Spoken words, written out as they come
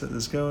Get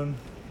this going.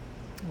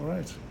 All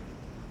right.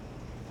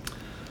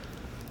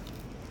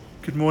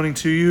 Good morning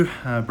to you,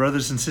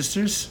 brothers and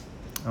sisters,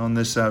 on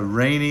this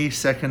rainy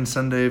second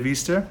Sunday of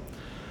Easter.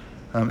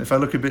 If I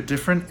look a bit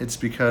different, it's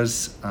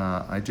because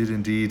I did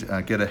indeed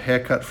get a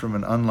haircut from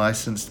an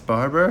unlicensed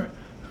barber,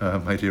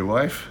 my dear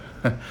wife.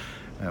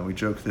 We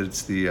joke that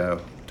it's the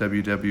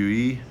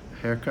WWE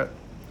haircut,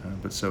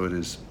 but so it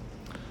is.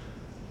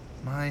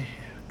 My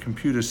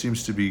computer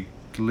seems to be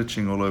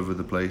glitching all over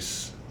the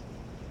place,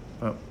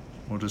 but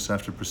we'll just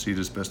have to proceed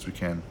as best we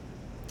can.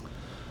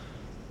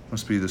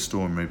 Must be the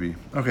storm, maybe.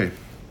 Okay.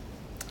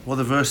 Well,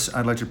 the verse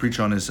I'd like to preach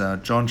on is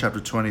John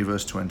chapter 20,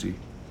 verse 20.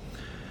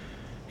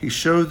 He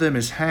showed them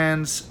his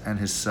hands and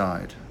his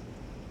side,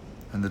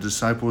 and the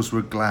disciples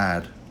were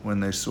glad when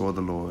they saw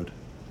the Lord.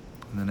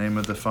 In the name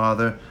of the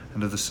Father,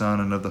 and of the Son,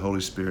 and of the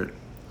Holy Spirit.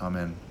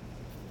 Amen.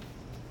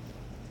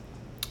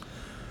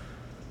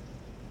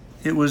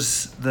 It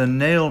was the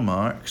nail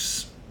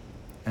marks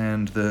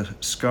and the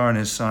scar on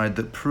his side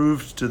that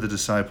proved to the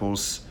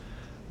disciples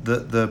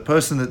that the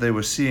person that they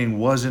were seeing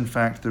was in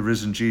fact the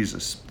risen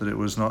Jesus, that it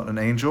was not an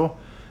angel,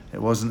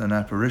 it wasn't an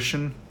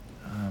apparition,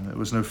 it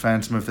was no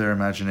phantom of their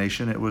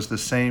imagination. It was the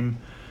same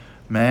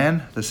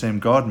man, the same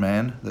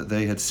God-man that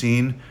they had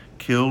seen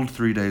killed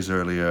 3 days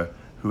earlier,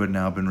 who had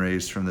now been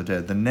raised from the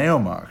dead. The nail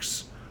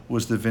marks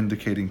was the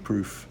vindicating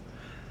proof.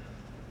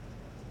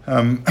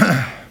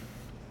 The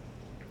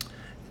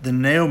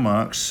nail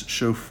marks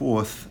show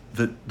forth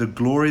that the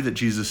glory that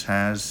Jesus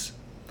has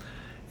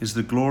is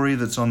the glory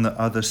that's on the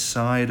other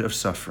side of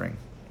suffering,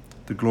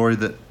 the glory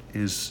that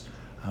is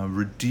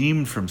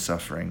redeemed from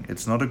suffering.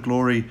 It's not a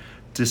glory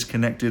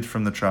disconnected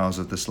from the trials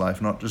of this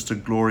life, not just a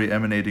glory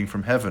emanating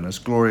from heaven, as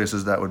glorious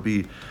as that would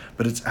be,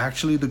 but it's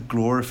actually the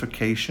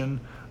glorification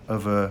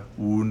of a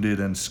wounded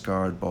and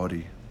scarred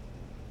body.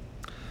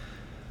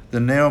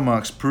 The nail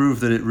marks prove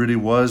that it really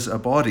was a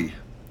body,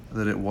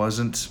 that it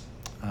wasn't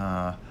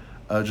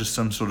just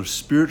some sort of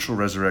spiritual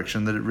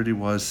resurrection, that it really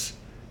was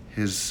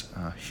his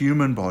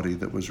human body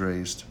that was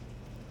raised.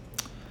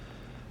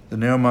 The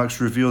nail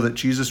marks reveal that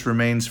Jesus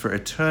remains for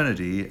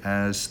eternity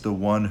as the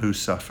one who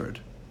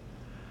suffered.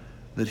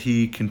 That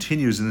he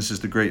continues, and this is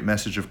the great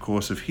message, of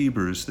course, of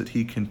Hebrews, that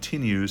he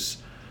continues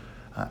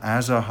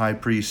as our high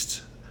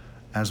priest,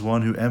 as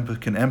one who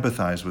can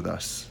empathize with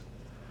us,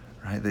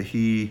 right? That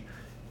he,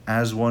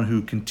 as one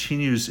who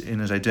continues in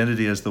his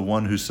identity as the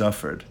one who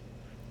suffered,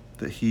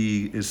 that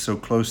he is so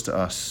close to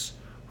us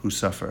who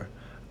suffer,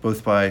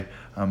 both by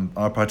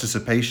our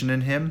participation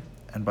in him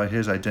and by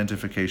his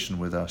identification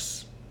with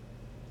us.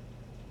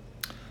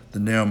 The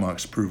nail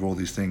marks prove all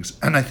these things.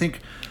 And I think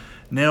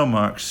nail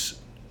marks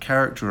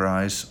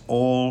characterize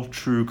all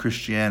true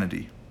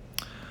Christianity.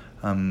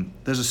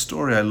 There's a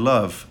story I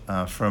love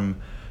from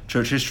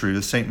church history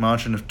with St.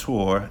 Martin of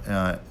Tours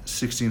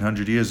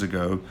 1600 years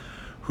ago,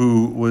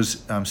 who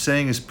was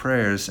saying his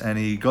prayers, and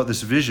he got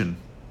this vision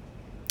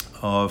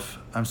of,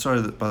 I'm sorry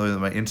that, by the way, that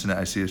my internet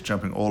I see is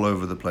jumping all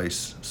over the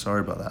place.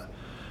 Sorry about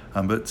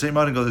that. But St.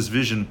 Martin got this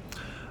vision,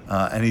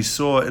 and he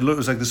saw, it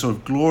was like this sort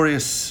of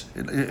glorious,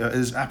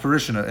 his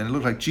apparition, and it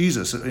looked like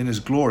Jesus in his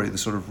glory, the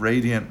sort of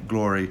radiant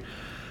glory.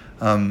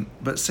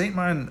 But St.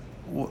 Martin,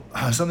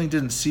 something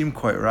didn't seem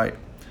quite right.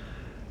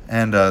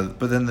 And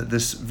but then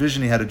this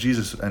vision he had of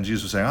Jesus, and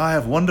Jesus was saying, I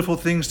have wonderful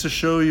things to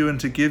show you and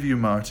to give you,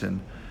 Martin.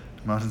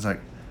 Martin's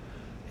like,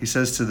 he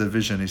says to the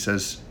vision, he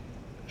says,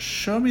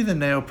 show me the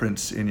nail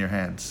prints in your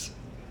hands.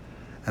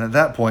 And at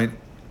that point,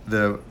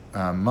 the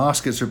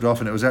mask gets ripped off,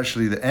 and it was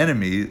actually the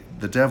enemy,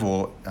 the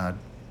devil,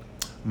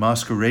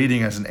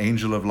 masquerading as an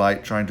angel of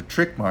light, trying to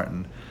trick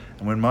Martin.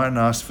 And when Martin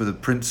asked for the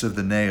prints of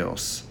the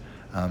nails,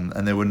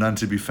 and there were none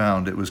to be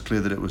found, it was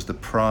clear that it was the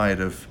pride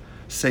of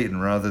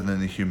Satan rather than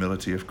the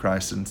humility of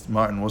Christ, and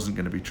Martin wasn't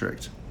going to be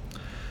tricked.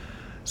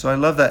 So I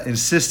love that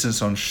insistence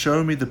on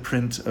show me the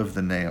print of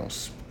the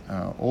nails.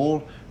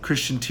 All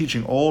Christian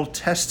teaching, all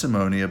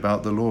testimony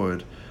about the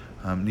Lord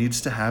needs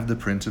to have the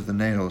print of the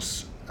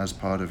nails as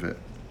part of it.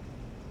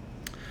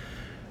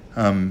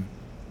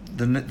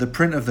 The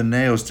print of the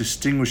nails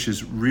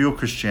distinguishes real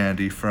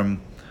Christianity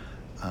from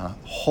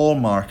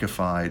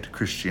hallmarkified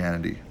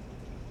Christianity.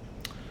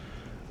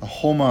 A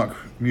hallmark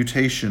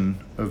mutation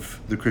of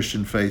the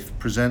Christian faith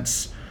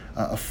presents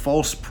a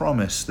false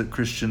promise that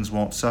Christians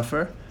won't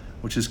suffer,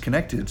 which is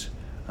connected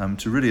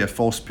to really a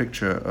false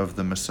picture of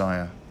the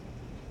Messiah.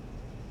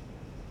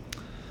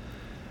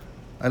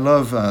 I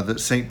love that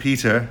St.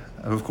 Peter,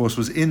 of course,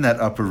 was in that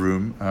upper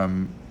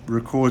room,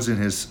 records in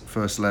his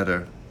first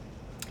letter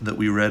that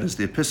we read as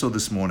the epistle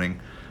this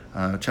morning,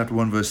 chapter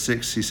 1, verse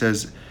 6, he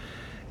says,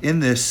 in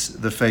this,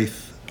 the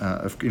faith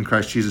in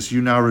Christ Jesus, you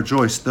now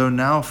rejoice, though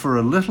now for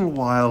a little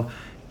while,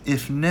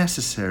 if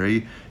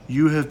necessary,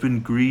 you have been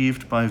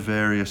grieved by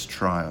various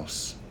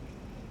trials.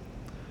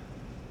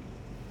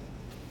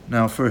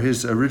 Now, for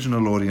his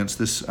original audience,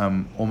 this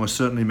almost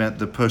certainly meant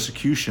the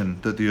persecution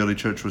that the early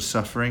church was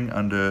suffering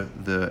under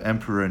the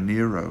Emperor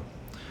Nero.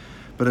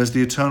 But as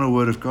the eternal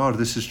word of God,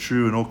 this is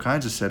true in all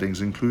kinds of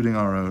settings, including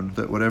our own,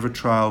 that whatever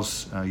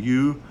trials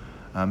you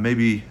may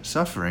be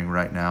suffering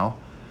right now,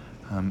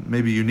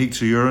 maybe unique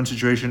to your own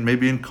situation,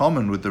 maybe in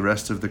common with the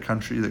rest of the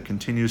country that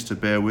continues to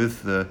bear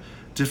with the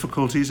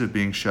difficulties of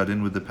being shut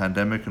in with the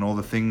pandemic and all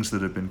the things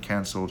that have been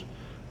cancelled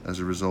as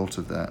a result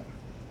of that.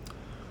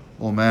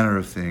 All manner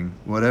of thing,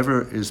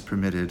 whatever is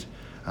permitted,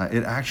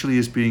 it actually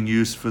is being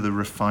used for the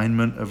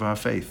refinement of our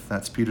faith.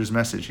 That's Peter's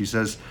message. He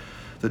says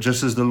that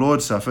just as the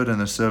Lord suffered and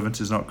the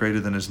servant is not greater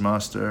than his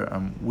master,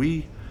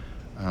 we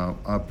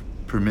are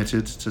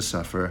permitted to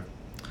suffer.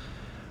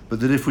 But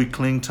that if we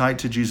cling tight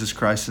to Jesus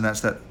Christ, and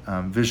that's that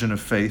vision of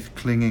faith,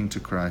 clinging to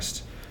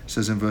Christ, it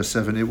says in verse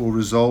 7, it will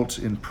result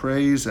in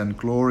praise and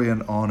glory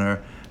and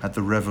honor at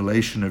the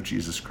revelation of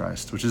Jesus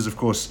Christ, which is, of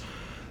course,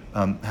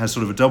 has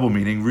sort of a double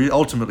meaning.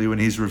 Ultimately, when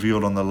he's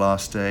revealed on the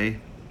last day,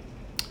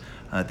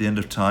 at the end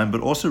of time, but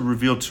also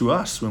revealed to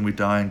us when we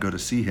die and go to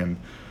see him.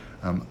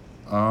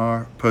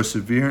 Our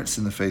perseverance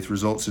in the faith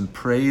results in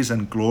praise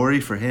and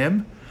glory for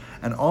him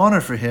and honor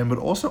for him, but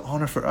also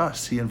honor for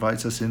us. He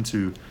invites us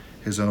into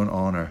his own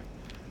honor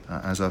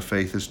as our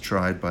faith is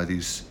tried by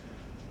these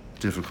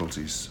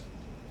difficulties.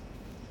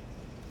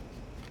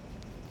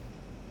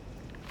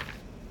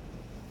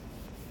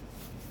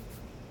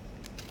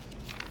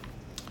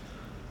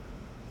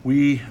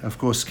 We, of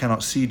course,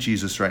 cannot see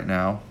Jesus right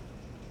now,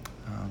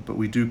 but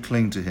we do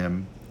cling to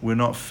him. We're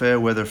not fair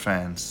weather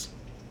fans.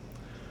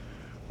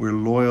 We're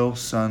loyal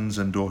sons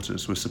and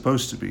daughters. We're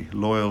supposed to be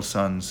loyal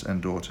sons and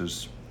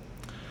daughters.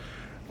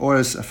 Or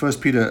as 1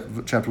 Peter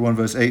chapter 1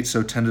 verse 8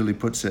 so tenderly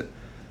puts it,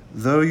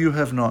 though you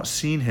have not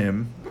seen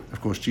him, of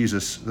course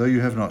Jesus, though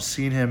you have not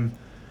seen him,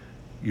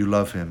 you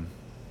love him.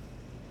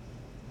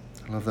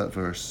 I love that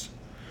verse.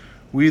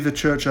 We, the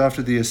church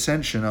after the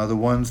ascension, are the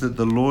ones that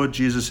the Lord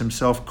Jesus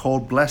himself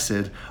called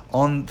blessed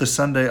on the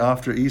Sunday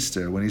after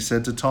Easter when he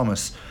said to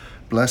Thomas,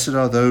 blessed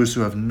are those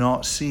who have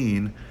not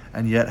seen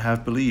and yet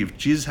have believed.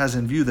 Jesus has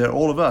in view there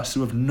all of us who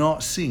have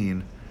not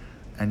seen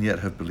and yet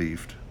have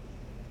believed.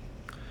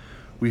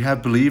 We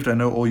have believed. I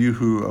know all you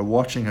who are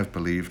watching have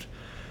believed.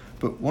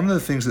 But one of the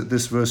things that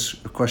this verse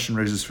question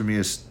raises for me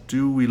is,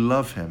 do we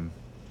love him?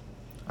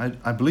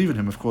 I believe in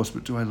him, of course,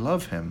 but do I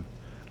love him?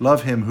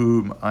 Love him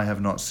whom I have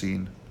not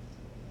seen.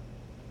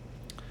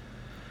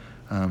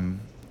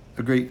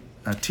 A great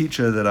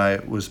teacher that I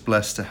was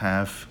blessed to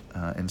have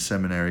in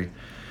seminary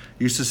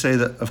used to say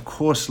that, of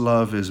course,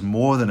 love is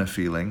more than a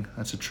feeling.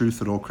 That's a truth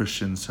that all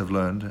Christians have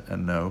learned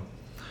and know.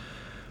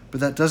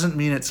 But that doesn't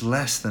mean it's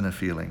less than a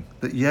feeling.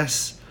 That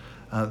yes,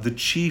 the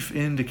chief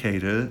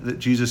indicator that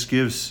Jesus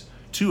gives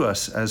to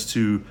us as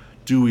to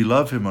do we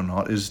love him or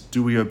not is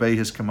do we obey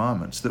his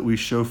commandments, that we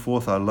show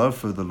forth our love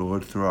for the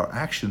Lord through our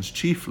actions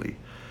chiefly.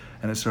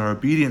 And it's our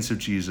obedience of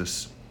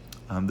Jesus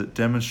that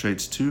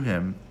demonstrates to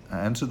him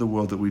and to the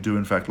world that we do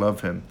in fact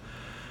love him.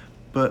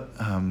 But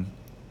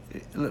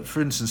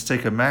for instance,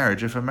 take a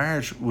marriage. If the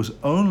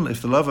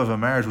love of a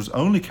marriage was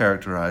only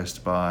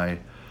characterized by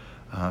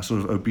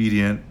sort of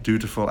obedient,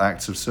 dutiful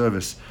acts of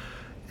service,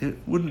 it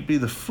wouldn't be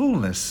the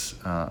fullness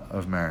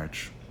of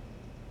marriage.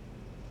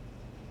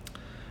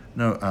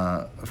 No,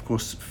 of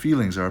course,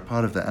 feelings are a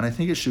part of that, and I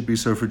think it should be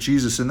so for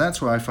Jesus, and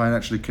that's why I find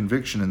actually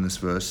conviction in this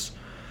verse,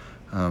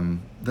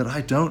 that I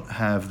don't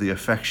have the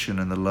affection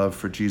and the love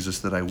for Jesus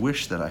that I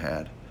wish that I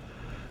had.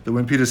 That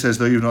when Peter says,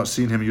 though you've not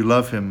seen him, you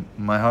love him,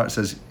 my heart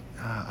says,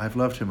 I've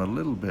loved him a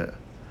little bit,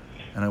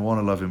 and I want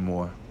to love him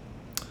more.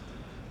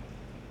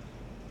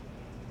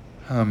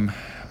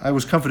 I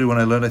was comforted when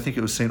I learned, I think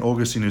it was St.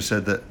 Augustine who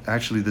said that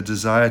actually the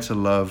desire to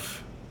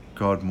love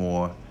God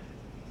more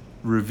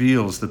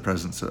reveals the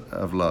presence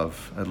of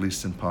love, at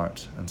least in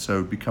part, and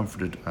so be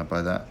comforted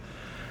by that.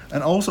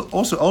 And also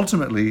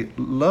ultimately,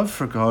 love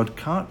for God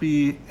can't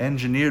be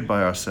engineered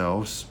by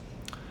ourselves.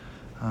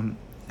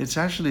 It's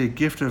actually a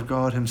gift of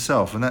God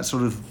himself, and that's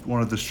sort of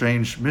one of the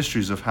strange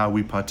mysteries of how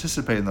we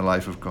participate in the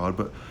life of God.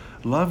 But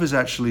love is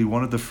actually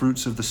one of the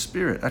fruits of the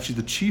Spirit, actually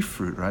the chief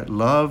fruit, right?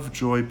 Love,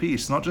 joy,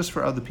 peace, not just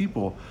for other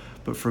people,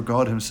 but for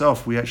God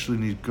himself. We actually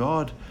need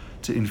God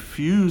to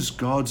infuse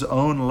God's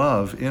own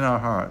love in our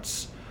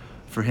hearts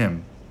for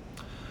him.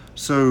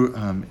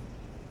 So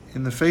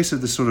in the face of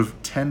this sort of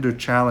tender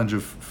challenge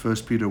of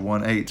 1 Peter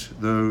 1:8,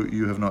 though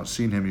you have not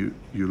seen him,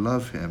 you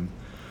love him,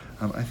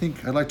 I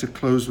think I'd like to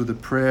close with a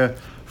prayer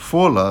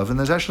for love, and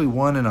there's actually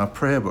one in our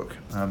prayer book.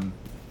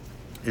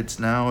 It's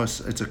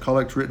a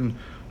collect written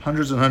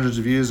hundreds and hundreds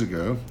of years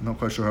ago. I'm not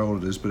quite sure how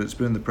old it is, but it's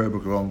been in the prayer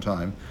book a long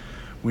time.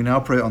 We now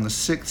pray on the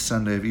 6th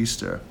Sunday of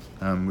Easter,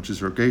 which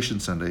is Rogation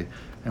Sunday,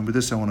 and with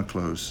this I want to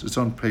close. It's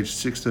on page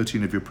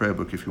 613 of your prayer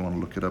book if you want to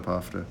look it up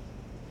after.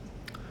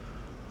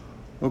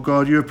 O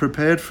God, you have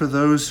prepared for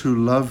those who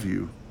love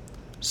you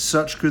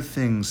such good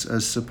things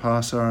as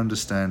surpass our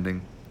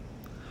understanding.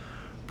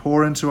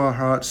 Pour into our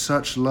hearts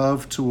such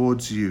love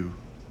towards you.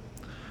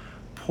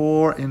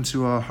 Pour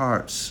into our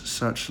hearts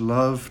such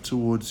love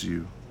towards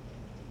you.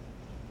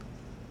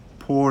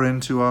 Pour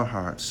into our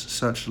hearts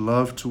such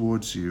love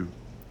towards you,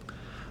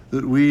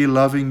 that we,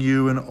 loving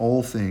you in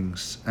all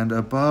things and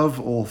above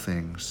all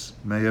things,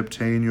 may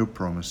obtain your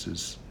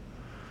promises,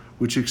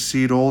 which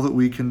exceed all that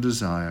we can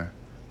desire,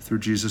 through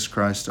Jesus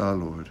Christ our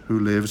Lord, who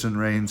lives and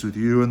reigns with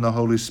you in the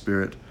Holy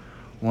Spirit,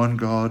 one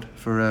God,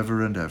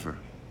 forever and ever.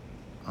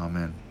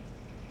 Amen.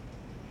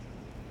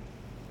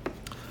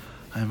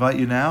 I invite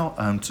you now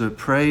to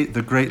pray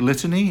the Great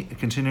Litany,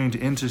 continuing to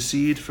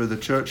intercede for the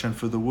church and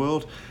for the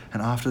world,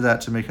 and after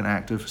that to make an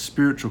act of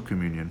spiritual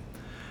communion.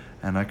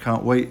 And I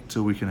can't wait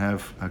till we can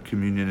have a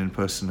communion in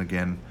person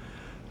again.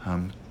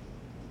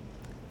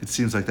 It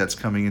seems like that's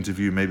coming into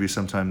view maybe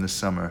sometime this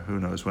summer. Who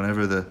knows?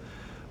 Whenever the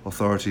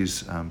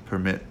authorities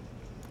permit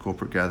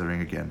corporate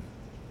gathering again.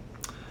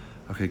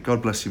 Okay,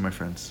 God bless you, my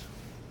friends.